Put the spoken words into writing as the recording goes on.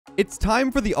It's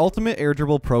time for the Ultimate Air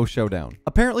Dribble Pro Showdown.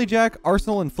 Apparently, Jack,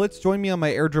 Arsenal, and Flitz joined me on my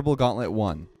Air Dribble Gauntlet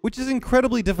 1, which is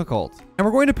incredibly difficult. And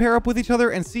we're going to pair up with each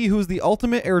other and see who's the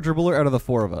ultimate air dribbler out of the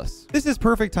 4 of us. This is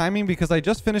perfect timing because I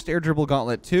just finished Air Dribble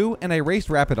Gauntlet 2 and I raced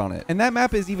Rapid on it. And that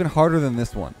map is even harder than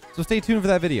this one. So stay tuned for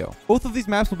that video. Both of these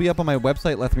maps will be up on my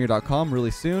website, Lethamyr.com,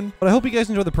 really soon. But I hope you guys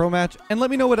enjoy the pro match and let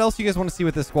me know what else you guys want to see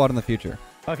with this squad in the future.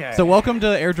 Okay. So welcome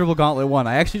to Air Dribble Gauntlet 1.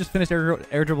 I actually just finished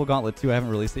Air Dribble Gauntlet 2. I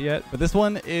haven't released it yet. But this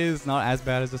one is not as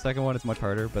bad as the second one. It's much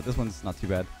harder, but this one's not too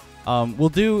bad. We'll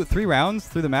do 3 rounds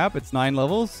through the map. It's 9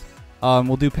 levels.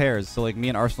 We'll do pairs. So like me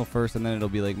and Arsenal first, and then it'll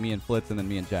be like me and Flitz, and then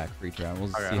me and Jack for each round. We'll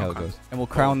see how it goes. And we'll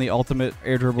crown the ultimate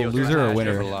air dribble loser or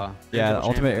winner. Yeah, the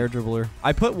ultimate air dribbler.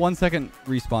 I put 1 second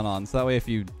respawn on, so that way if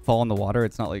you fall in the water,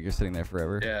 it's not like you're sitting there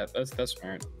forever. Yeah, that's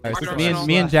smart. All right, so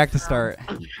me and Jack to start.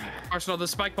 Arsenal, the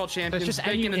spike ball champion. It's just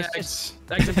anyone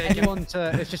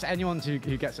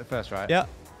who gets it first, right? Yeah.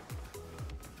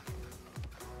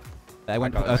 I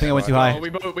think I went too high. Oh,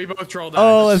 we both trolled.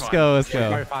 Oh, let's go.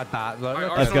 Both had that.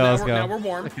 Let's go. Now we're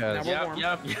warm.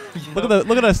 Yep.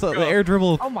 Look at us, the air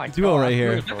dribble duo right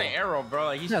here. Look at the arrow, bro.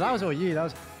 Like, yeah, that was all you. That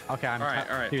was okay. All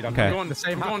right. Dude, I'm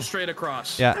going straight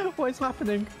across. Yeah. What is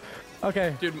happening?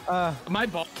 Okay. Dude, my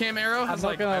ball cam arrow has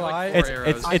I'm not gonna lie.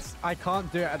 I can't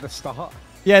do it at the start.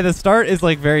 Yeah, the start is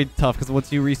like very tough because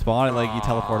once you respawn, it like you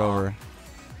teleport over.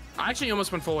 I actually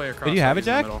almost went full way across. Did you have it,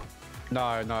 Jack?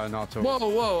 No, not at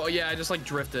all. Whoa. Yeah, I just like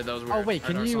drifted. That was weird. Oh, wait,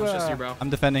 can you... I'm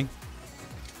defending.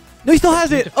 No, he still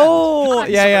has it. Oh,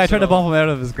 yeah. I tried to bump him out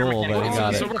of his goal, but he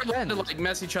got it. So we're going to like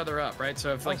mess each other up, right?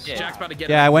 So if like Jack's about to get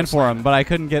I went for him, but I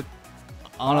couldn't get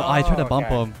on. I tried to bump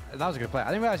him. That was a good play. I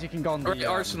didn't realize you can go on the...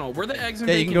 Arsenal, we're the eggs and bacon.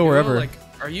 Yeah, you can go wherever. Like,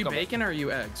 are you bacon or are you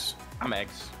eggs? I'm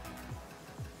eggs.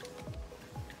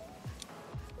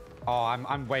 Oh,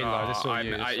 I'm way low. This is all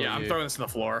you. Yeah, I'm throwing this to the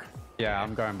floor. Yeah,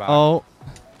 I'm going back.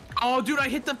 Oh, dude, I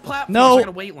hit the platform. No, I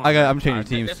gotta wait longer. I'm changing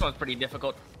teams. This one's pretty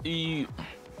difficult. Wait,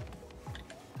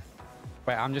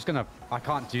 I'm just gonna... I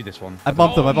can't do this one. I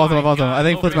bumped him. I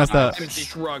think Flitz messed up. I'm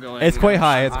struggling. It's quite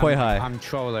high. I'm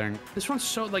trolling. This one's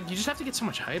so like you just have to get so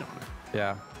much height on it.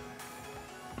 Yeah.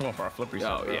 I'm going for a flip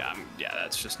reset. Oh yeah,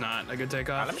 that's just not a good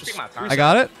takeoff. Let me take my time. I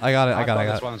got it. I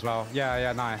got this one as well.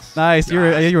 Yeah, nice. Nice. You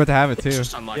were about to have it too.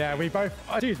 Yeah, we both.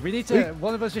 Oh, dude, we need to.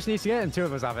 One of us just needs to get it, and 2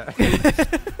 of us have it.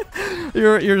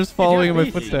 You're just following in my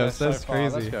footsteps. That's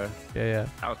crazy. Let's go. Yeah.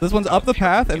 This one's up the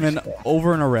path and then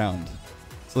over and around.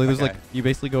 So like, there's like you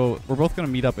basically go. We're both gonna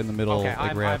meet up in the middle. Okay,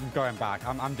 like, I'm going back.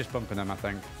 I'm just bumping them, I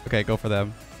think. Okay, go for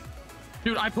them.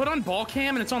 Dude, I put on ball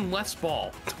cam and it's on Leth's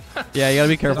ball. Yeah, you gotta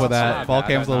be careful with that. Ball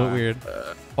cam's a little bit weird.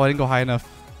 Oh, I didn't go high enough.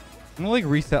 I'm gonna like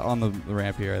reset on the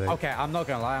ramp here, I think. Okay, I'm not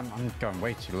gonna lie. I'm going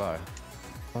way too low.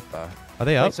 What the? Are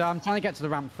they up? Wait, so I'm trying to get to the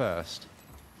ramp first.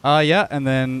 Yeah, and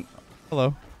then...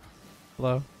 Hello.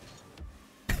 Bro,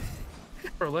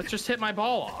 let's just hit my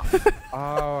ball off.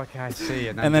 Oh, okay, I see.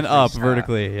 And then up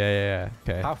vertically. Yeah.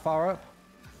 Okay. How far up?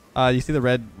 You see the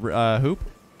red hoop?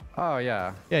 Oh,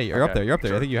 yeah. Yeah, you're up there. You're up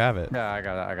there. I think you have it. Yeah, I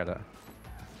got it.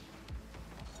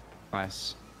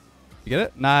 Nice. You get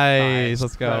it? Nice.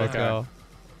 Let's go. Let's go.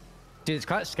 Dude, it's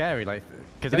quite scary, like,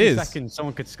 because any second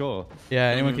someone could score. Yeah,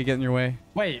 anyone could get in your way.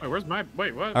 Wait, where's my...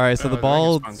 Wait, what? All right, so the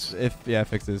ball,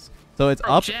 fixes. So it's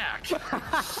up. Jack.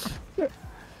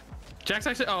 Jack's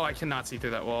actually... Oh, I cannot see through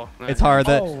that wall. It's hard.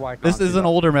 This is an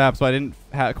older map, so I didn't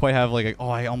quite have like a... Oh,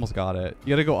 I almost got it.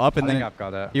 You gotta go up and then... I've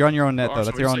got it. You're on your own net, though.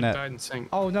 That's your own net.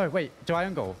 Oh, no, wait. Do I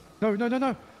own goal?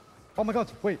 No. Oh, my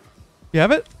God. Wait. You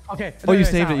have it? Okay. Oh, you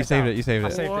saved it. You saved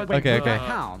it. Okay. Would that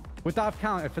count? Would that have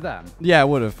counted for them? Yeah, it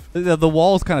would have. The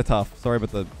wall is kind of tough. Sorry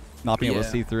about the not being able to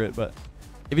see through it, but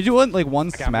if you do like one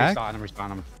smack, I'm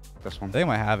restarting this one. I think I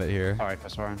might have it here. All right,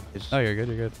 that's all right. Oh, you're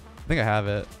good. I think I have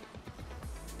it.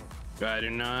 I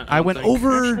do not. I went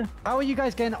over. How are you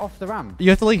guys getting off the ramp? You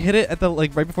have to like hit it at the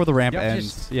right before the ramp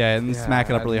ends. Yeah, and smack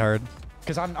it up really hard.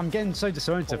 Because I'm getting so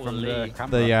disoriented from the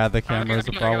camera. The camera is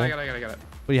the problem. I got it.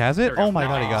 But he has it? Oh my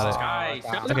God, he got it.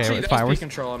 Okay, it's fine. We're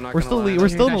still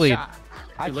in the lead.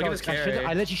 Dude, look at this carry.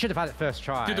 I literally should have had it first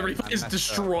try. Dude, the replay is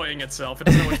destroying itself. It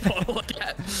doesn't know which ball to look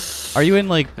at. Are you in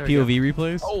like POV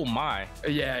replays? Oh my.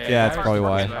 Yeah, that's probably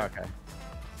why. Okay. All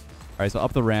right, so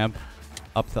up the ramp,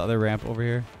 up the other ramp over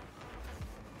here.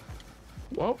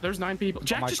 Whoa, there's 9 people.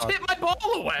 Jack just hit my ball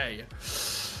away.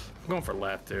 I'm going for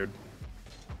Leth, dude.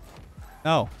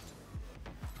 No.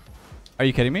 Are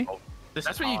you kidding me?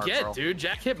 That's what you get, dude.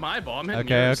 Jack hit my ball. I'm hitting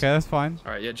Okay, yours. that's fine.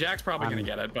 All right, yeah, Jack's probably going to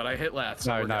get it, but I hit Leth.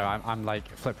 So no, I'm like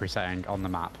flip resetting on the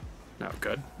map. No,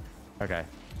 good. Okay.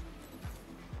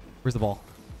 Where's the ball?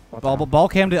 Ball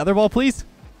cam to the other ball, please.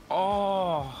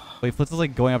 Oh. Wait, Flitz is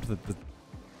like going up to the...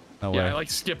 No way. Yeah, I like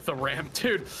skipped the ramp.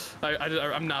 Dude,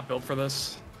 I'm not built for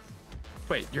this.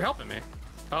 Wait, you're helping me.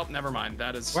 Oh, never mind.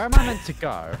 That is. Where am I meant to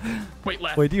go? Wait,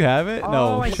 left. Wait, do you have it? Oh,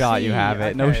 No I shot. see. You have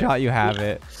it. No Okay. shot. You have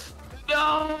it.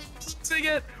 No, sing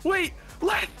it. Wait,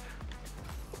 left.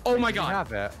 Oh my You god.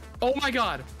 have it. Oh my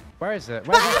god. Where is it?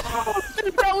 Where is it? Oh,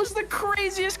 dude, that was the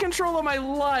craziest control of my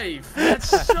life. That's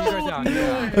so You go down,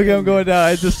 annoying. Okay, I'm going down.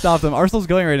 I just stopped him. Arsenal's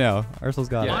going right now. Arsenal's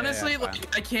got Yeah. it. Honestly, yeah,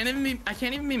 like, I can't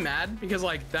even be mad because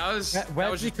like that was Where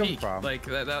that was did he just come peak. from? Like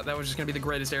that was just gonna be the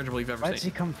greatest air dribble you've ever Where does he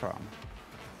seen. come from?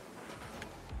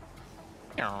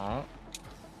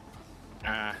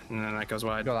 And then that goes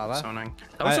wide. Go that way? So annoying.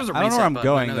 That I was just a don't know where reset I'm button.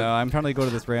 I going know though. that- I'm trying to go to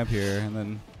this ramp here, and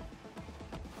then.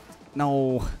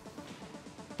 No.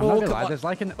 I'm not Oh, gonna come lie, on. there's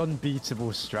like an unbeatable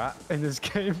strat in this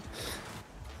game.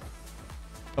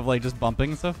 Of like just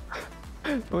bumping and stuff.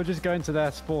 We're just going to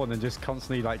their spawn and just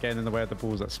constantly like getting in the way of the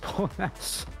balls at spawn.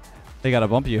 They gotta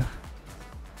bump you.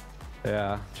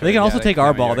 Yeah. They can also take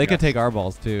our ball. here, I They could guess. take our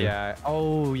balls too. Yeah.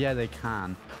 Oh, yeah, they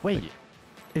can. Wait,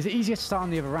 is it easier to start on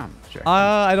the other ramp? do you reckon?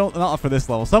 I don't. Not for this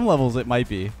level. Some levels it might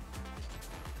be.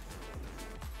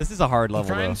 This is a hard I'm level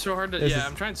trying though. so hard to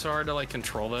I'm trying so hard to like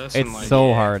control this. It's and, like,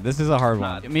 so hard. This is a hard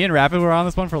one. Nah. Me and Rapid were on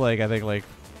this one for like I think like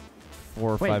 4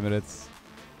 or Wait. 5 minutes.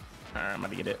 Alright, I'm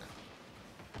gonna get it.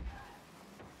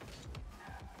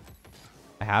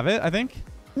 I have it. I think.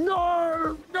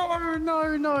 No!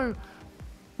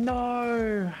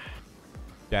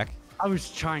 Jack. I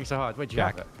was trying so hard. Wait, do you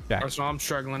Jack. have it? Jack. Arsenal, I'm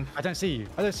struggling. I don't see you.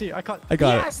 I don't see you. I can't. I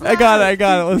got Yes, it. I got it. I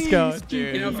got it. Let's please, go.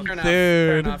 dude. You know, fair enough.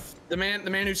 Fair Dude. enough. The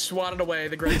man who swatted away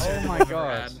the greatest. Oh air my dribble I've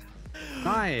ever god. had.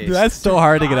 Nice. Dude, that's so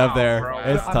hard to get up Wow, there. bro. It's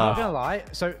I'm not tough. gonna lie.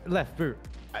 So left boot.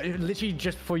 I literally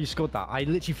just before you scored that, I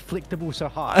literally flicked the ball so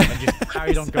hard and just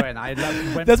carried on going.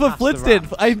 Went That's what past the Flitz did.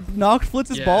 ramp. I knocked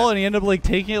Flitz's Yeah. ball and he ended up like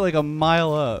taking it like a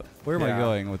mile up. Where am I Yeah.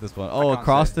 going with this one? Oh, can't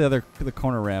across see. the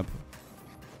corner ramp.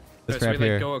 This So we ramp like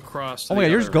here. go across. Oh my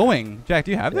god, you're just going. Jack,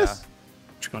 do you have this?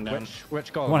 Just going down.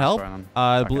 Which goal? You want am I help? scoring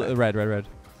on? Blue, Okay. red.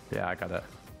 Yeah, I got it.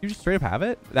 You just straight up have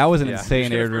it? That was an Yeah.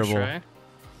 insane Should air have first dribble. try.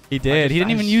 He did. He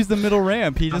didn't even use the middle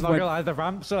ramp. He I'm just not went. gonna lie, the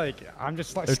ramps like I'm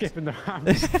just like It's- skipping the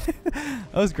ramps.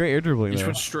 That was great air dribbling You just though.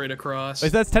 went straight across.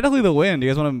 That's technically the win. Do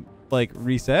you guys want to like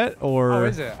reset or? Oh,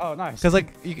 is it? Oh, nice. Because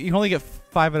like you can only get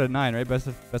 5 out of 9, right? Best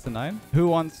of 9. Who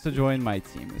wants to join my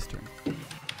team this turn?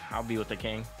 I'll be with the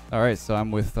king. All right, so I'm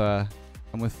with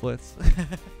Flitz.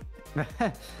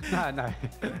 no.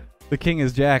 The king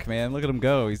is Jack, man. Look at him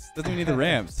go. He doesn't even need the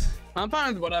ramps. I'm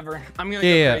fine with whatever. I'm gonna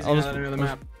Yeah, go crazy I'll now just, that I know the I'll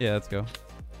map. just- yeah, let's go.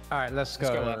 All right, let's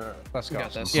Let's go. go left. Let's We go.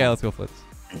 got this. Yeah, let's go Flitz.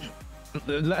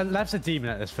 Left's a demon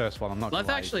at this first one. I'm not. Leth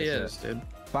gonna lie, actually he's is, dude.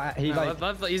 But he No, like.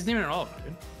 he's not even at all,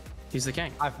 dude. He's the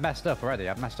king. I've messed up already.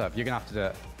 I've messed up. You're gonna have to do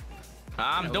it.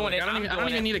 I'm doing it. I don't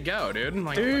even need to go, dude.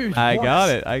 Like, Dude. I What? got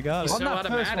it. I got it. He's On so that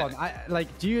first automatic. one, I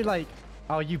like. Do you like?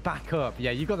 Oh, you back up.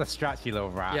 Yeah, you got the strat, you little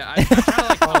rat. Yeah, I try to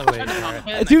like Holy try to crap. hop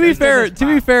in, I To be couldn't. fair, this to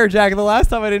be back. fair, Jack, the last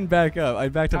time I didn't back up. I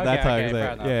backed up that time. Okay, 'cause fair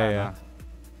I- enough, yeah, fair yeah. enough.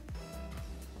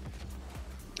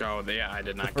 Oh, yeah, I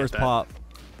did not The get first that. pop.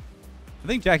 I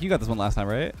think Jack, you got this one last time,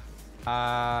 right?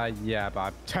 Yeah, but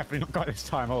I've definitely not got it this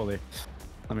time. Holy.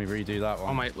 Let me redo that one.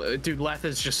 Oh my, dude, Leth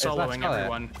is just Is Leth soloing got it?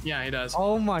 everyone. Yeah, he does.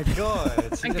 Oh my god.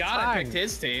 Thank God I picked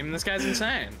his team. This guy's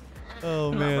insane.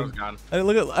 Oh bro's man.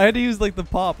 gone. I had to use like the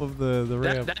pop of the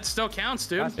ramp. That still counts,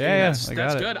 dude. That's- Yeah, that's, I got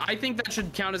that's it. good. I think that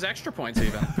should count as extra points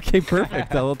even. Okay,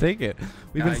 perfect. I'll take it.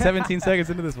 We've been Yeah. 17 seconds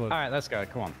into this one. All right, let's go.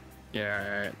 Come on. Yeah,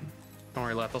 all right. Don't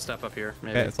worry, Leth. I'll step up here.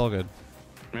 Maybe. Okay, it's all good.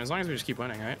 I mean, as long as we just keep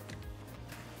winning, right?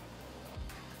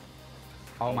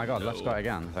 Oh my god, no. let's go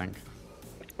again, I think.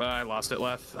 I lost it,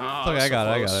 Leth. Oh, It's okay, so I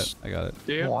got close. it. I got it.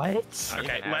 Do you? What?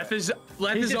 Okay, You can have Leth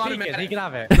He's is a beacon, automatic. he can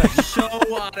have it. So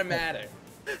automatic.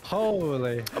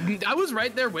 Holy. I was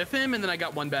right there with him, and then I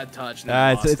got one bad touch. And then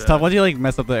I It's lost it's it. tough once you like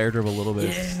mess up the air dribble a little bit. Yeah,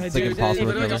 it's like dude, impossible to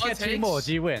literally recover. all Get it two takes- more,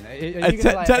 do you win? Are you te-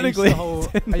 gonna, like, technically- ace the whole, are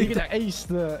you gonna technically. ace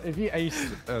the... If you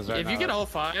ace... If you get all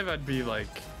 5, I'd be like...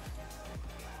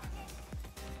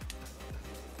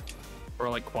 Or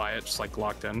like quiet, just like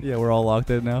locked in. Yeah, we're all locked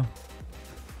in now.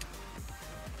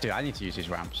 Dude, I need to use these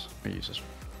ramps. I use this.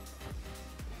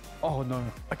 Oh no,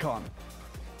 I can't.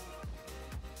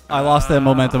 I lost that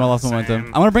momentum. I lost same. momentum.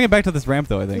 I'm gonna bring it back to this ramp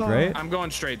though. I think, right? I'm going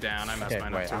straight down. I messed Okay,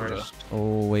 mine wait, up too I'm early. just...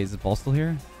 Oh wait, is the ball still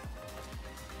here?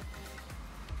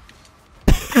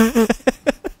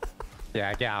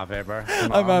 Yeah, get out of here, bro.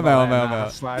 I'm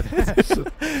out. Slide.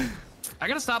 I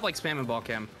gotta stop like spamming ball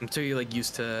cam. I'm too like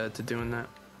used to doing that.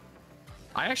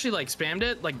 I actually like spammed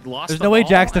it, like lost. There's the no way ball,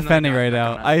 Jack's and then I defending got right back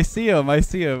now. on it. I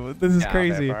see him. This is Get out of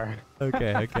crazy. here, bro.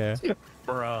 Okay.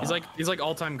 Bro. He's like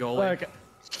all-time goalie. Look,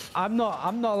 I'm not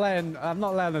letting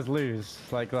us lose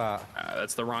like that.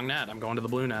 That's the wrong net. I'm going to the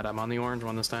blue net. I'm on the orange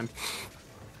one this time.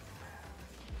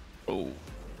 Oh.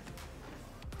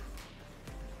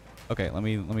 Okay, let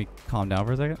me calm down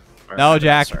for a second. Alright, No, I did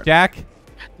Jack. start. Jack.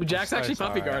 Jack's So actually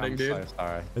puppy sorry, guarding, I'm dude. So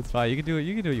sorry. It's fine. You can do it.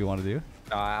 You can do what you want to do.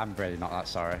 No, I'm really not that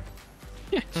sorry.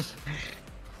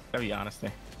 That'd be honesty.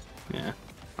 Yeah.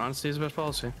 Honesty is the best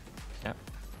policy. Yeah.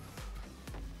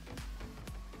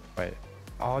 Wait.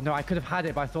 Oh no, I could have had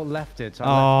it, but I thought left it. So Oh.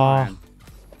 I left mine.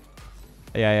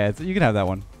 Yeah. You can have that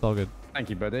one. It's all good. Thank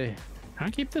you, buddy. Can I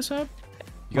keep this up?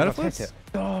 You got it, I've hit Flitz? it.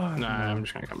 Oh, Nah, I'm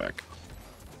just gonna come back.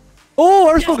 Oh,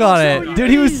 Arsenal got so it. Dude,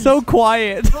 he was so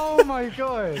quiet. Oh my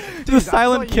god. The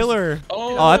silent killer.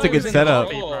 Oh, that's a good setup.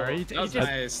 That was just-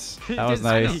 nice. That was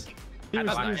nice. He was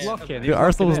nice. locking. Dude,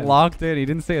 Arsenal was locked in. He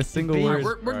didn't say a single beat word.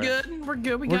 us. We're good. We're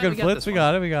good. We're got good, Flitz. this We one.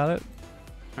 got it. We got it.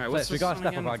 All right, what's We this gotta one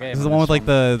step again? up our game. This is the one with like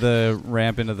the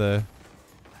ramp into the.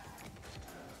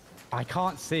 I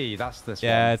can't see. That's this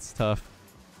Yeah, one. it's tough.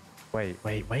 Wait.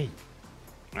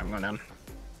 I'm going down.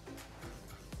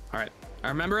 All right, I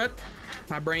remember it.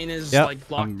 My brain is Yep,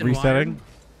 like locked I'm and resetting. wired.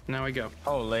 Now we go.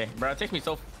 Holy, bro, it takes me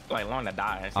so like long to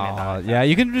die. I seen it Oh, die. yeah.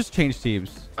 You can just change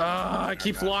teams. It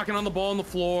keeps locking on the ball on the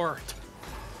floor.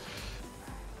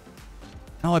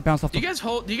 No, it bounced off. Do you guys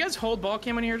hold ball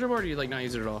cam on your dribble, or do you like not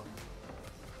use it at all?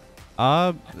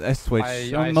 I switch.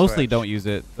 I Mostly switch. don't use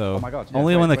it though. Oh my God, yeah,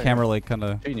 Only when the wait. camera like kind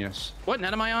of. Genius. What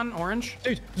net am I on? Orange.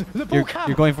 Dude, the ball cam.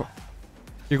 You're going for.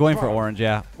 You're going for Bro. orange,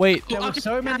 yeah. Wait. There were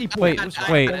so many balls. Wait,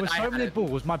 wait. There were so many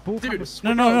balls. My ball cam Dude, was No,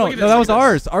 look no, at this, that look was at this.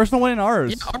 ours. Arsenal went in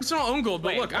ours. Yeah, Arsenal own goal,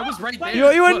 but look, I was right there.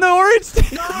 You went in the Look. orange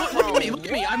team. Look at me, look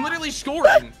at me. I'm literally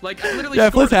scoring. Like, I literally Yeah,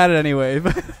 scored. Flitz had it anyway.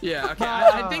 But Yeah, okay.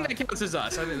 I think that counts as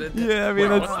us. I mean, yeah, I mean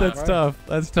Bro, that's tough.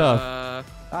 That's tough.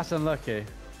 That's unlucky.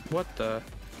 What the?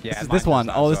 Yeah, This is mine this one.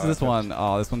 does Oh, that, this is so this one.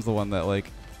 Oh, this one's the one that like.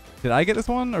 Did I get this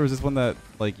one, or was this one that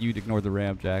like you'd ignored the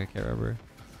ramp, Jack? I can't remember.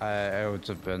 It would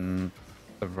have been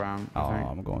the round. Oh,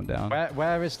 I'm going down.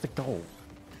 Where is the goal?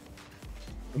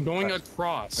 I'm going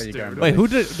across, There you dude. go. Wait, who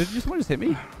did someone just hit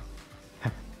me?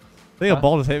 I think a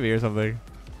ball just hit me or something.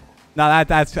 No,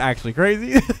 that's actually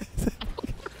crazy.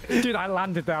 Dude, I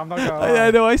landed there. I'm not going. I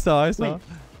know. I saw. Wait.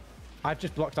 I've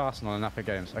just blocked Arsenal enough of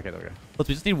games. Okay, there we go. Look,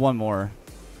 we just need one more.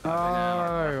 Oh,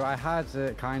 I had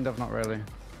it. Kind of, not really.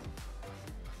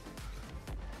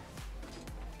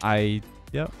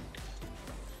 Yep.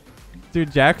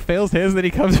 Dude, Jack fails his, then he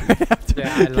comes right after.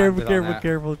 Yeah, I Careful, landed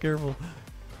on careful.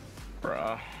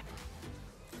 Bruh.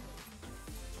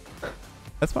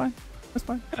 That's fine. That's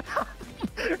fine.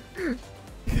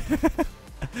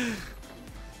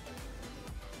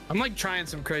 I'm like trying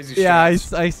some crazy shit. Yeah,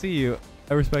 I see you.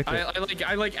 I respect it.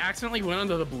 I like accidentally went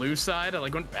onto the blue side. I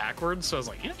like went backwards, so I was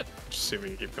like, yeah, just see if we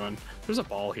can keep going. There's a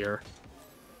ball here.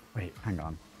 Wait, hang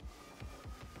on.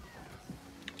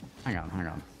 Hang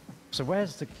on. So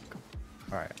where's the...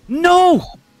 Alright. No!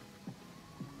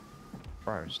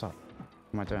 Bro, stop.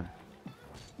 What am I doing?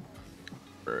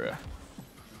 Bruh.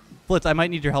 Flitz, I might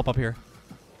need your help up here.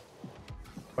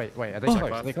 Wait, are they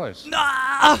close? Are they close?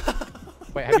 Nah!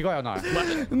 Wait, have you got it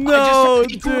or no? No, I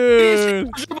just dude.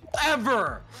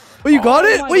 ever. Oh, you got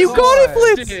it? my Oh, you got it,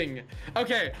 God. Flitz! Ding.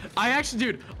 Okay, I actually,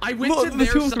 dude, I went Look, to the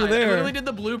their tools side. were there. I literally did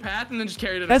the blue path and then just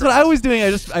carried it. That's what across. I was doing.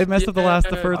 I messed up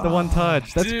the one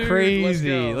touch. That's Dude,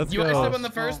 crazy. Let's you guys go. step on the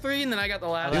first three and then I got the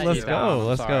last. Dude, let let's you go. down.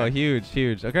 Let's go. Sorry.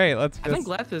 Huge. Okay, let's I go. think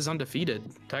Leth is undefeated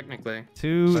technically.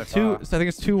 Two. So far. So I think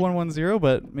it's 2-1-1-0.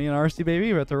 But me and RC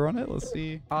baby, we're about to run it. Let's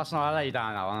see. Arsenal, I let you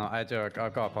down now. I've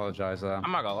got to apologize.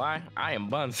 I'm not gonna lie, I am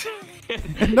buns.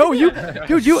 No,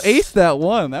 dude, you aced that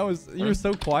one. You were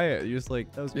so quiet. You just like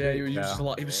that was. Yeah, great. he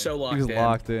was so locked He was in.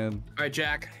 locked in. All right,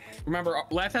 Jack. Remember,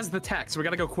 Leth has the tech, so we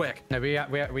gotta go quick. No, we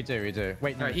do.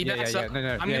 Wait, no, All right, he backs up.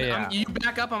 No, You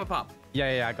back up. I'm a pop.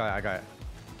 Yeah, I got it.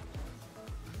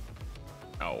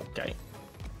 Okay.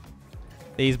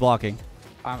 He's blocking.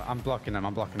 I'm blocking them.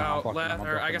 Oh, Leth,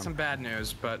 I got some bad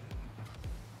news, but.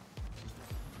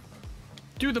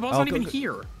 Dude, the ball's not even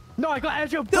here. No, I got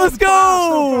edge of Let's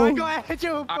go! I got edge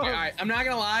of All right, I'm not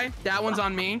gonna lie. That one's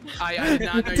on me. I did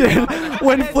not know you Dude, were gonna-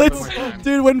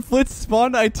 when Flitz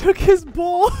spawned, I took his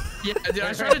ball. Yeah, dude,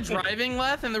 I started driving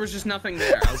Leth and there was just nothing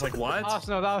there. I was like, what?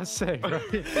 Arsenal, that was sick. Right?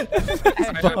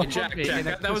 Okay, Jack.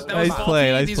 That was Nice faulty.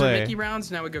 play, nice These play. are Mickey rounds.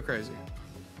 Now we go crazy.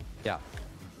 Yeah.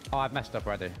 Oh, I've messed up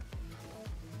already.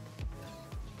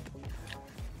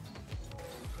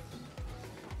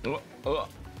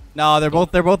 No, they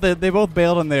both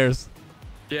bailed on theirs.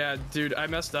 Yeah, dude, I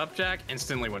messed up, Jack.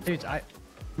 Instantly went. Dude,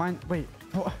 wait,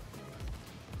 what?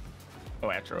 Oh,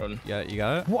 I tried. Yeah, you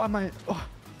got it. What am I?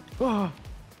 Oh.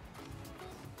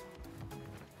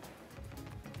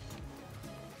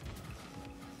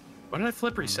 What did I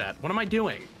flip reset? What am I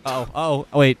doing? Oh,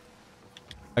 wait.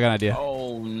 I got an idea.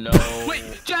 Oh no. Wait,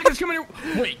 Jack is coming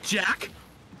here. Wait, Jack?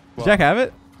 Does Jack have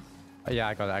it? Yeah,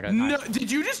 I got it. I got it. No, Nice. did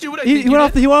you just do what I He think you went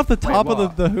off. did? He went off the top what?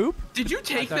 of the hoop. Did you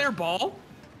take their ball?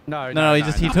 No, he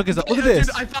took his. Look at this.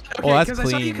 Dude, I thought, Oh, okay, that's because I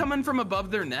saw you clean. coming from above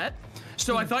their net,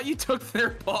 so I thought you took their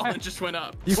ball and just went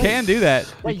up. You can do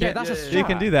that. Wait, You yeah, can- that's a You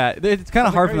can strat. do that. It's kind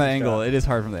of That's a hard from that crazy angle. strat. It is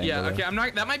hard from the Yeah, angle. okay, I'm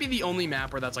not. That might be the only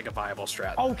map where that's like a viable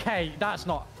strat. Okay, that's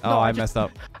not. Oh, no, I just- messed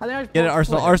up. I think I Get it, bought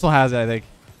Arsenal. Flip. Arsenal has it, I think.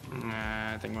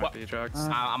 Nah, I think it might What? be drugs.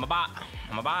 I'm a bot.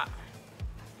 I'm a bot.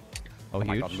 Oh, Oh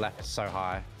my huge. god, left is so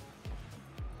high.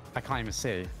 I can't even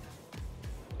see.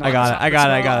 I got it. I got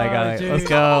it. I got it. I got it. Dude. Let's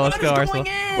go. Oh, Let's that go, was Arsenal.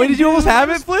 going in, Wait, did you almost dude. have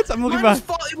That it, Flitz? I'm looking Mine was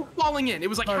back. it was falling in. It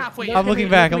was like halfway. I'm looking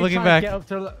back, I'm looking back.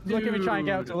 Look at me try and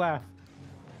get up to left.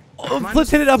 Oh, Mine Flitz was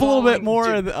hit it up a little bit falling,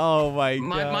 more. dude. Oh my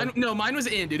god. Mine was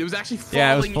in, dude. It was actually falling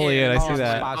Yeah, it was fully in, I see Oh,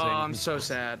 that. Oh, I'm so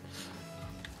sad.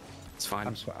 It's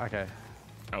fine. Okay.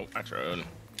 Oh, Atron.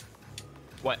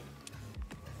 What?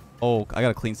 Oh, I got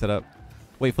a clean setup.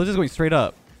 Wait, Flitz is going straight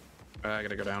up. I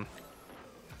gotta go down.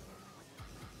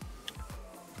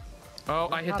 Oh,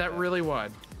 I hit that really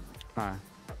wide. No.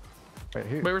 Wait,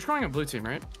 who? Wait, we're scoring a blue team,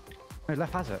 right? No,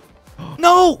 left has it.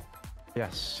 No!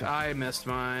 Yes. I missed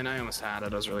mine. I almost had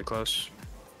it. I was really close.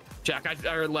 Jack,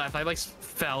 or Leth. I like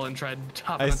fell and tried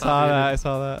hopping I on top saw of you. that. I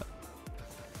saw that.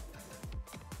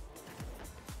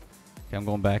 Okay, I'm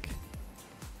going back.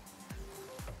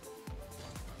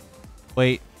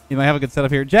 Wait, you might have a good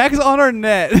setup here. Jack's on our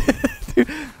net. Dude.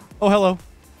 Oh, hello.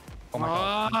 Oh my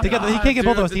god. Together, he can't get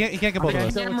both of us. dude, He can't get both of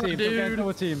us. Camera, dude.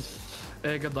 Double teams.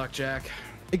 Hey, good luck, Jack.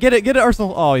 Get it,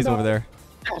 Arsenal. Oh, he's over there.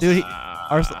 Dude,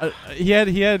 Arsenal, he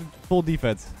had full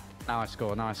defense. Now I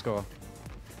score. Now I score.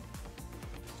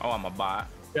 Oh, I'm a bot.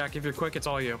 Jack, if you're quick, it's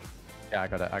all you. Yeah, I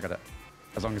got it. I got it.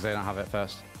 As long as they don't have it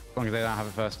first. As long as they don't have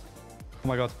it first. Oh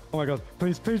my god. Oh my god.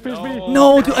 Please, please, please, please.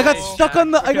 No, dude, I got Oh, stuck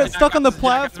on the. I got Jack, stuck on the Jack,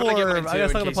 I'm gonna get platform. mine I too, got in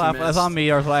stuck on the case you platform. That's missed. on me,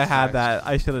 Arsenal. I had Nice. that.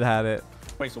 I should have had it.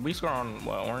 Wait, so we score on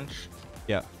what? Orange?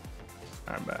 Yeah.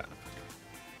 I bet.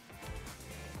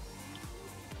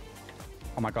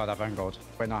 Oh my god, I've own gold.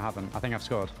 Wait, no, I haven't. I think I've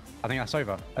scored. I think that's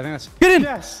over. I think that's. Get in!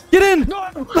 Yes! Get in! No!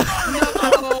 Let's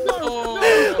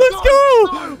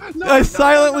go! I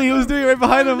silently was doing it right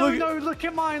behind him. Look, No, look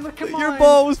at mine. Look at mine. your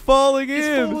ball was falling It's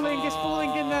in. falling. It's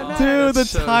falling in there. Dude, the That's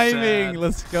so timing. sad.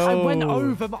 Let's go. I went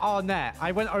over our net.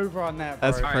 I went over our net, bro.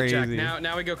 That's All right, Jack. Crazy.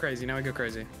 Now we go crazy. Now we go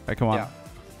crazy. All right, come on. Yeah.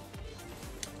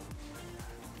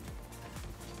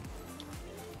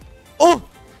 Oh!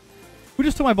 Who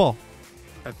just took my ball?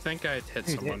 I think I hit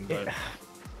someone, but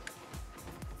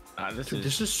This dude, is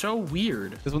this is so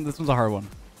weird. This one's a hard one.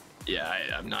 Yeah,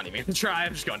 I'm not even gonna try.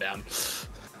 I'm just going down.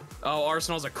 Oh,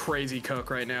 Arsenal's a crazy cook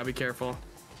right now. Be careful.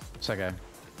 It's okay.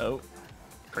 oh,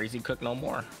 crazy cook no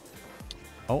more.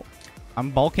 Oh, I'm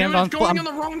ball Dude, cammed it's on. going on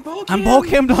the wrong ball. I'm cam. ball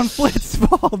cammed on Flit's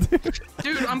ball, dude.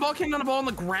 Dude, I'm ball cammed on a ball on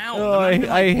the ground. Oh, I'm not even,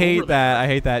 I like, hate over that. I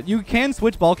hate that. You can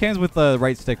switch ball cams with the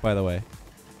right stick, by the way.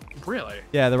 there. Really?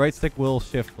 Yeah, the right stick will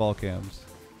shift ball cams.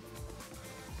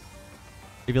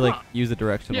 If you like Huh. use the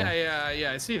directional. Yeah.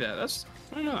 I see that. That's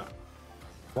I don't know.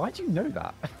 Why do you know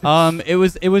that?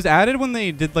 It was added when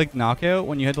they did like knockout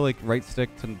when you had to like right stick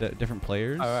to different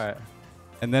players. All right.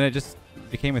 And then it just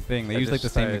became a thing. They It used like the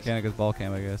just same stayed. mechanic as ball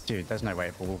cam, I guess. Dude, there's no way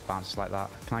a ball bounces like that.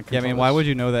 Can I Yeah, I control mean, why this? would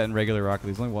you know that in regular Rocket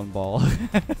League? There's only one ball.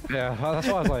 Yeah, that's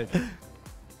what I was like.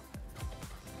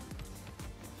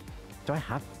 Do I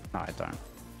have? No, I don't.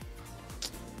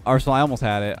 Arsenal, I almost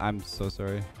had it. I'm so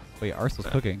sorry. Wait,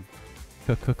 Arsenal's cooking.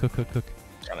 Cook.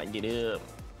 Trying to get up.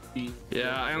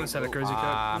 Yeah, I almost had a crazy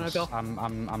cook.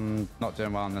 I'm not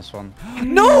doing well on this one.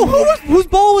 No, whose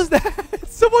ball was that?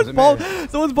 Was it me?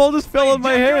 Someone's ball just fell on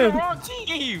my head. Wrong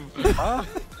team. Huh?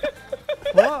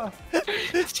 What?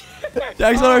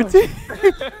 Jack's on our team.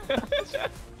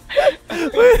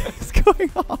 What is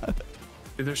going on?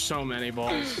 Dude, there's so many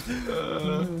balls.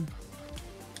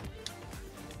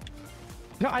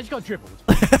 No, I just got dribbled.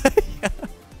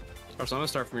 So I'm gonna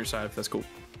start from your side if that's cool.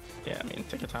 Yeah, I mean,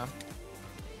 take your time.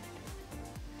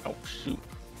 Oh shoot.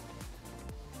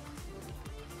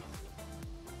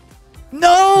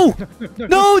 No!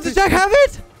 No! Did Jack have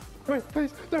it? Wait,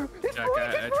 please, no. Jack,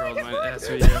 I trolled my ass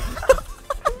with you.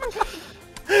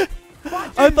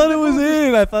 I thought it was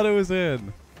in. I thought it was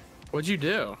in. What'd you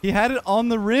do? He had it on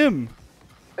the rim.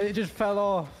 It just fell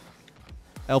off.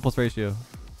 L plus ratio.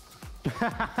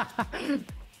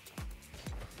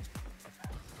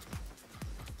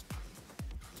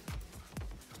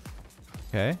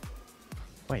 Okay.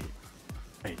 Wait.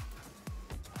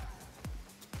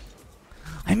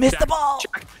 I missed the ball.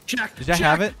 Jack. Did Jack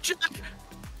have it? Jack.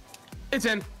 It's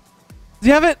in. Does he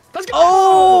have it? Let's go.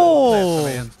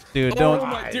 Oh! Dude, Oh don't.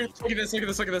 my, dude, look at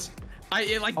this.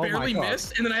 It like Oh my barely God.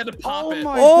 missed, and then I had to pop Oh it.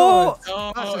 my Oh!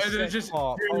 god. Oh, That's a and then it sick just,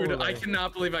 pop. dude, I Holy.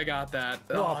 cannot believe I got that.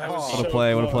 What Oh, a that was pop. so What a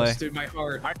play, what a close, play. dude. My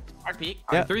heart. Hard peak.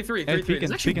 Yeah. 3-3. Hey, 3-3. peeking,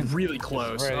 It's actually peeking. really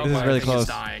close. Really- Oh, This is my really thing is close.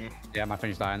 dying. Yeah, my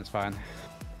thing's dying. It's fine.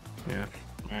 Yeah.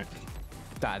 Alright.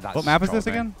 That's What map is this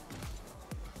troll, mate. again?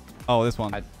 Oh, this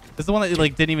one. I- This is the one that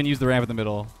like didn't even use the ramp in the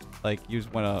middle. Like you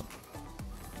just went up.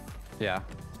 Yeah.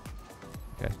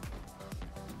 Okay.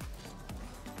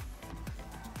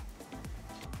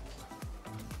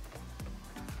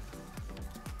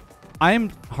 I am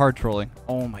hard trolling.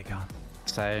 Oh my god.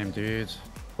 Same, dude.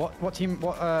 What team?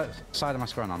 What side am I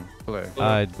scoring on? Blue.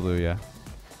 Blue, yeah.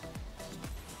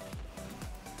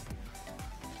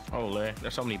 Holy,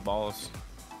 there's so many balls.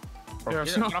 Bro, There are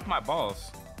get, so- get off my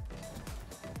balls.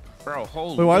 Bro,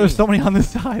 holy. Wait, why are there so many on this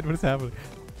side? What is happening?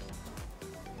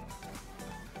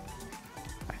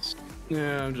 Nice.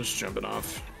 Yeah, I'm just jumping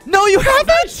off. No, you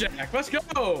haven't! Jack, let's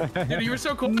go. Dude, you were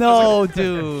so cool. No,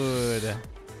 dude.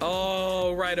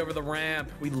 Oh, right over the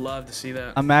ramp. We'd love to see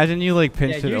that. Imagine you like Yeah,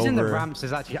 pinched it using over. the ramps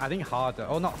is actually, I think, harder.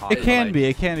 Or not harder. It can like, be.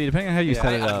 It can be depending on how you Yeah,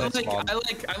 set it I-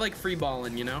 up. I like free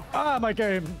balling, you know? Ah, my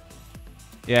game.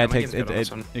 Yeah, it my takes game's good on it.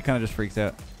 this one. It kind of just freaks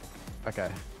out. Okay,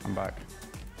 I'm back.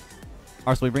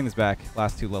 Alright, so we bring this back.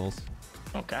 Last 2 levels.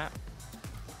 Okay.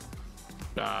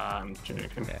 I'm joking.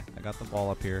 Okay, I got the ball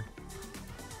up here.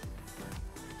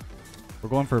 We're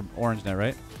going for orange now,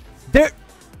 right? There!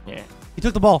 Yeah. He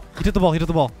took the ball. He took the ball. He took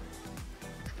the ball.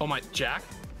 Oh my, Jack?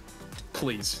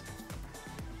 Please.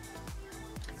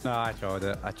 No, I trolled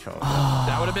it. I trolled it.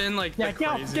 That would have been like Yeah, the get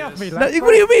off craziest. me, No, lad. what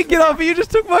do you mean? Get off me! You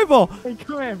just took my ball. Hey,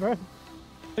 come here, bro.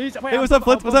 Wait, Hey, what's up,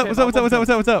 Flitz? What's up? What's up? What's up? What's up? What's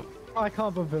up? What's up? I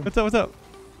can't bump him. What's up? What's up?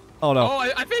 Oh no. Oh,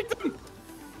 I faked him.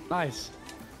 Nice.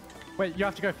 Wait, you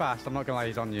have to go fast. I'm not gonna lie,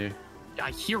 he's on you.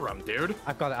 I hear him, dude.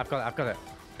 I've got it. I've got it. I've got it.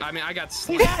 I mean, I got He's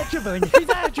slammed. air dribbling. He's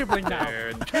air dribbling now.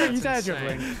 Dude, Yeah, he's air that's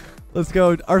dribbling. insane. Let's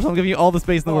go. Arsenal, I'm giving you all the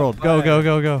space in the Oh, world. Go, man. go,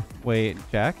 go, go. Wait,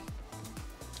 Jack.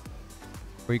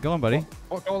 Where you going, buddy?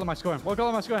 What goal am I scoring? What goal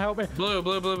am I scoring? Help me. Blue,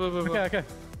 blue, blue, blue, blue, blue. Okay, okay.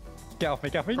 Get off me,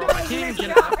 get off me. Bro, No, I can't I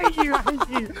get off. hate you, I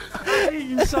hate you. I hate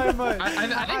you so much.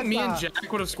 I think me and Jack.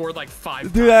 Jack would have scored like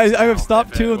 5 Dude, times I have now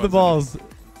stopped if it 2 of the wasn't-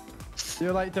 balls.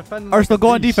 You're like defending. Arsenal, like a go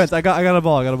on beast. defense. I got a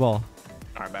ball. I got a ball.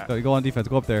 Alright, back. Go on defense.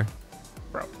 Go up there.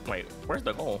 Bro, wait, where's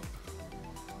the goal?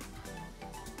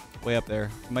 Way up there.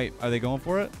 Are they going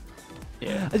for it?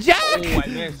 Yeah. Jack! Oh, I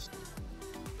missed.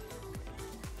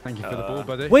 Thank you for the ball,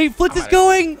 buddy. Wait, Flitz is I'm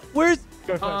going. Where's?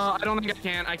 Go first. I don't think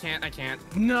I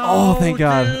can't. No. Oh, thank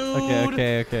God. Dude.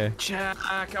 Okay. Jack,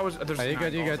 there's Are you 9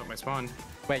 good, you balls good? on my spawn.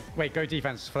 Wait, go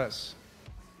defense, Flitz.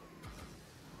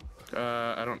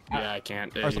 I don't. Yeah, I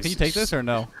can't. Arsenal, can you take this or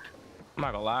no? I'm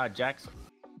not gonna lie, Jack's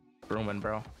grooming,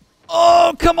 bro.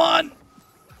 Oh, come on!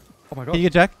 Oh my Can god. you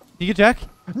get Jack? Can you get Jack?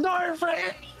 No,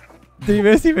 Fred! Did he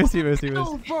miss? He missed.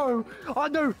 No, bro! Oh,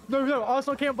 no.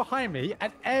 Arsenal came up behind me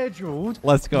and air drilled.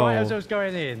 Let's go. Right as I was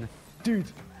going in. Dude,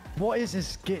 what is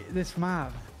this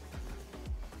map?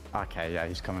 Okay, yeah,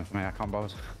 he's coming for me. I can't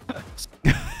bother.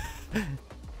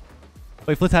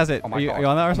 Wait, Flitz has it. Oh my Are you god.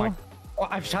 on that, Oh Arsenal? Oh,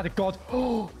 I've just had a god.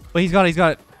 Oh, Wait, he's got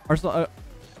it. Arsenal,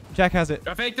 Jack has it.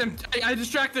 I faked him. I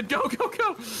distracted. Go.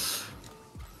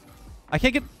 I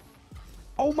can't get.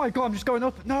 oh my god, I'm just going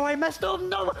up. No, I messed up.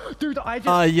 No, dude, I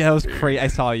just. Yeah, that was great. I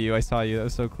saw you. That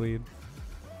was so clean.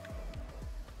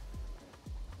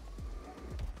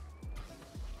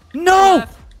 No!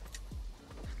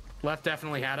 Leth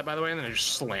definitely had it, by the way, and then I just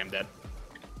slammed it.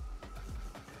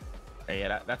 Hey,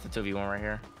 yeah, that's a 2v1 right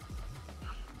here.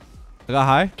 I got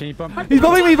high. Can you bump me? He's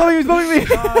bumping me. No, man,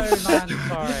 sorry.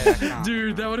 I can't.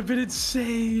 Dude, that would have been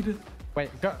insane. Wait,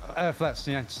 go, Fletz,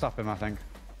 you need to stop him, I think.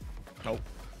 Nope.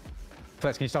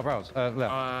 Fletz, can you stop Rails?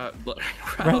 Left.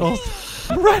 Reynolds.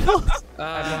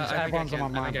 Everyone's on my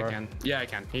mind, I bro. can. Yeah, I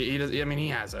can. He does. I mean, he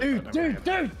has it. Dude, but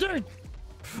I mean, dude.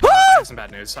 I have some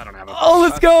bad news. I don't have it. Oh,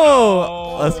 let's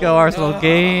go. Let's go, Arsenal.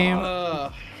 Game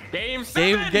Game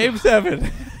 7!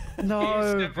 7.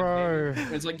 No, bro.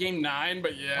 It's like game 9,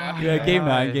 but yeah. Yeah, game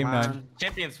 9. Game man. 9.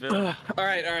 Championsville. All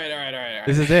right.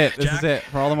 This is it. This Jack? is it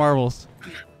for all the marbles.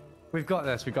 We've got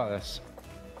this. We got this.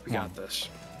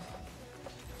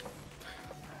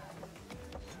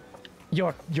 You're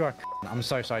a I'm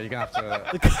so sorry. You're gonna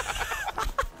have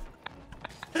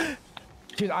to.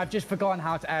 Dude, I've just forgotten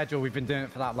how to air drill. We've been doing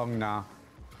it for that long now.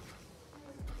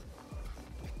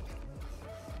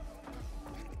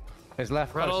 His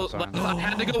left. Reynolds, closer, I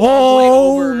had to go Oh all the way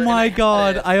over, and my hit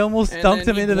God! it. I almost And dunked then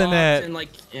him he into the blocked net. And like,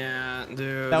 yeah,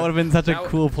 dude. That would have been such a That-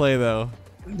 cool play, though.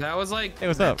 That was like. Hey,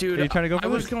 what's up? Dude, Are you trying to go for I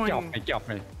was this? Get off going. me. Get off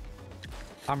me.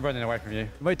 I'm running away from you. You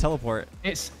might teleport.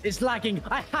 It's lagging.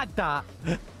 I had that.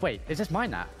 Wait, is this mine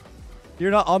now?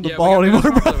 You're not on the Yeah, ball we anymore,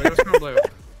 got bro. blue. We got blue.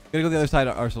 Gotta go the other side,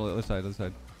 Arsenal. The other side, other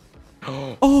side.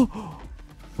 Oh!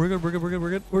 We're good, we're good, we're good, we're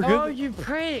good. We're good. Oh, you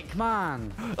prick,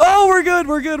 man. Oh, we're good,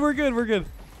 we're good, we're good, we're good.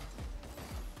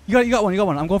 You got one, you got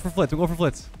one. I'm going for Flitz, I'm going for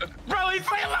Flitz. Bro, he's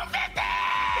playing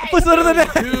 150! Flitz under the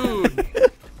net! Dude.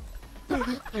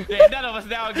 Yeah, none of us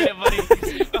now get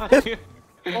it, buddy.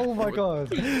 Oh my god.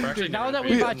 Dude, now that never-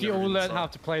 we've actually never all even learned saw. how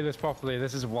to play this properly,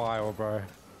 this is wild, bro.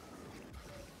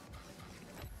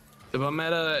 The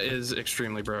meta is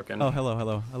extremely broken. Oh, hello,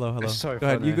 hello, hello, hello. It's so go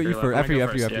ahead, you funny. go, you Let first. me After you, go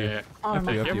after you, first. after you. Yeah, yeah. Oh,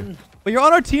 After you, man. after you. But you're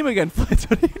on our team again, Flitz.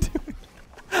 What are you doing?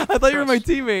 I thought you were my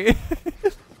teammate.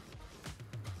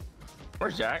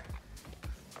 Where's Jack?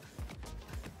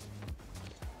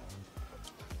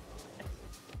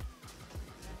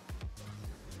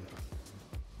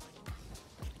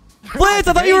 Flitz,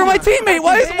 I thought you were my teammate.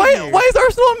 Why is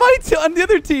Arsenal on my on the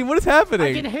other team? What is I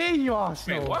happening? can hear you,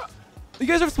 Arsenal. Wait, what? You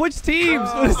guys have switched teams.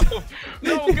 What is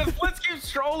No, because Blitz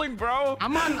keeps trolling, bro.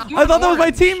 I'm on I thought that was my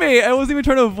orange. teammate. I wasn't even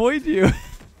trying to avoid you.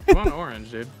 I'm on orange,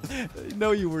 dude.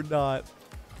 No, you were not.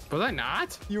 Was I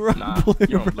not? You were on Nah, blue.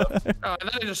 you're on blue. Oh, I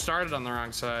thought I just started on the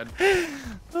wrong side.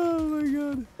 Oh my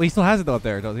god. Well, he still has it though up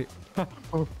there, doesn't he?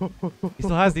 He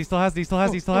still has it. He still has it. He still has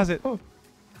it. He still has it. What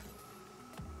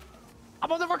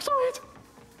I'm on the wrong side.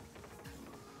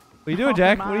 are you doing,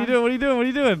 Jack? What are you doing? What are you doing? What are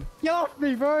you doing? Get off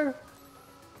me, bro.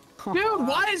 Dude,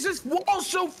 why is this wall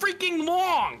so freaking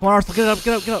long? Come on, Arsenal, get up,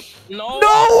 get up, get up. No.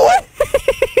 No way!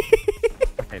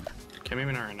 Okay,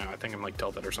 maybe not right now. I think I'm like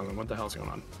tilted or something. What the hell's going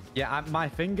on? Yeah, my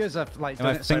fingers are like. Yeah, my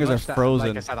doing it so fingers are much that, frozen.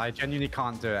 Like I said, I genuinely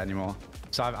can't do it anymore.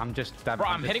 So I'm just. Bro,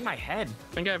 I'm hitting my head.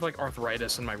 I think I have like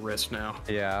arthritis in my wrist now.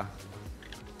 Yeah.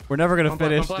 We're never gonna One left,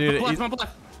 finish, one dude. left, one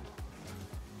left.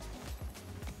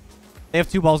 They have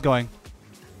 2 balls going.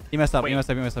 He messed up. He Wait. messed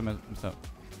up. He messed up. He messed up.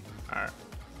 Alright.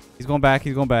 He's going back.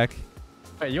 He's going back.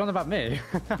 Wait, you on about me?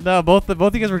 No, both you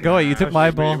guys were going. You took my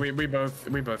Actually, ball.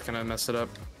 We both kind of messed it up.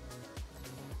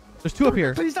 There's 2 up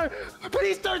here. Please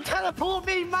don't teleport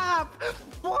me, map.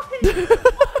 Why?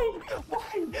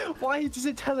 Why does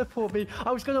it teleport me?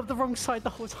 I was going up the wrong side the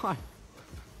whole time.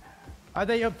 Are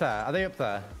they up there? Are they up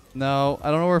there? No,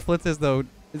 I don't know where Flitz is though.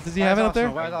 Does he have it up there?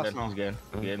 Where's Arsenal? He's good.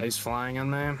 He's good. He's flying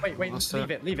on there. Wait, Lost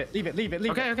leave it.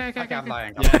 Okay. I'm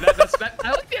lying. Yeah,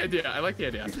 I like the idea. I like the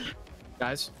idea.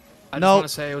 Guys, I just No. want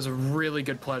to say it was a really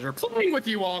good pleasure playing with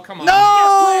you all. Come on.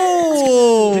 No!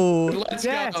 Let's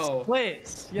Yes, go.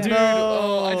 Blitz. Yes. Dude,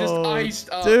 oh, I just iced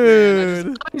up. Dude.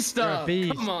 Man. I just iced up.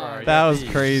 beast, Come on. bro. That was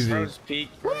Jeez. crazy. Bro's peak.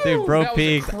 Dude, bro that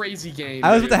peaked. was a crazy game.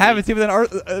 I was about to dude. have it too,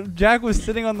 but then Jack was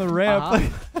sitting on the ramp.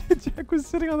 Uh-huh. Jack was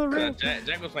sitting on the ramp.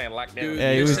 Jack was playing lockdown. Dude,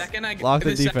 Yeah, he the was second I locked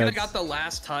in the second I defense. got the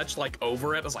last touch like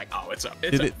over it, I was like, oh, it's up.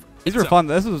 It's Dude, up. these It's were up. fun.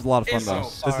 This was a lot of fun It's though.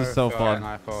 so This is so fun, fun.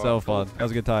 I thought. So fun. That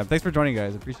was a good time. Thanks for joining,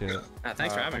 guys. Appreciate it.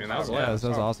 Thanks for having me. That was Yeah, lit. Yeah, that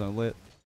was awesome. Lit.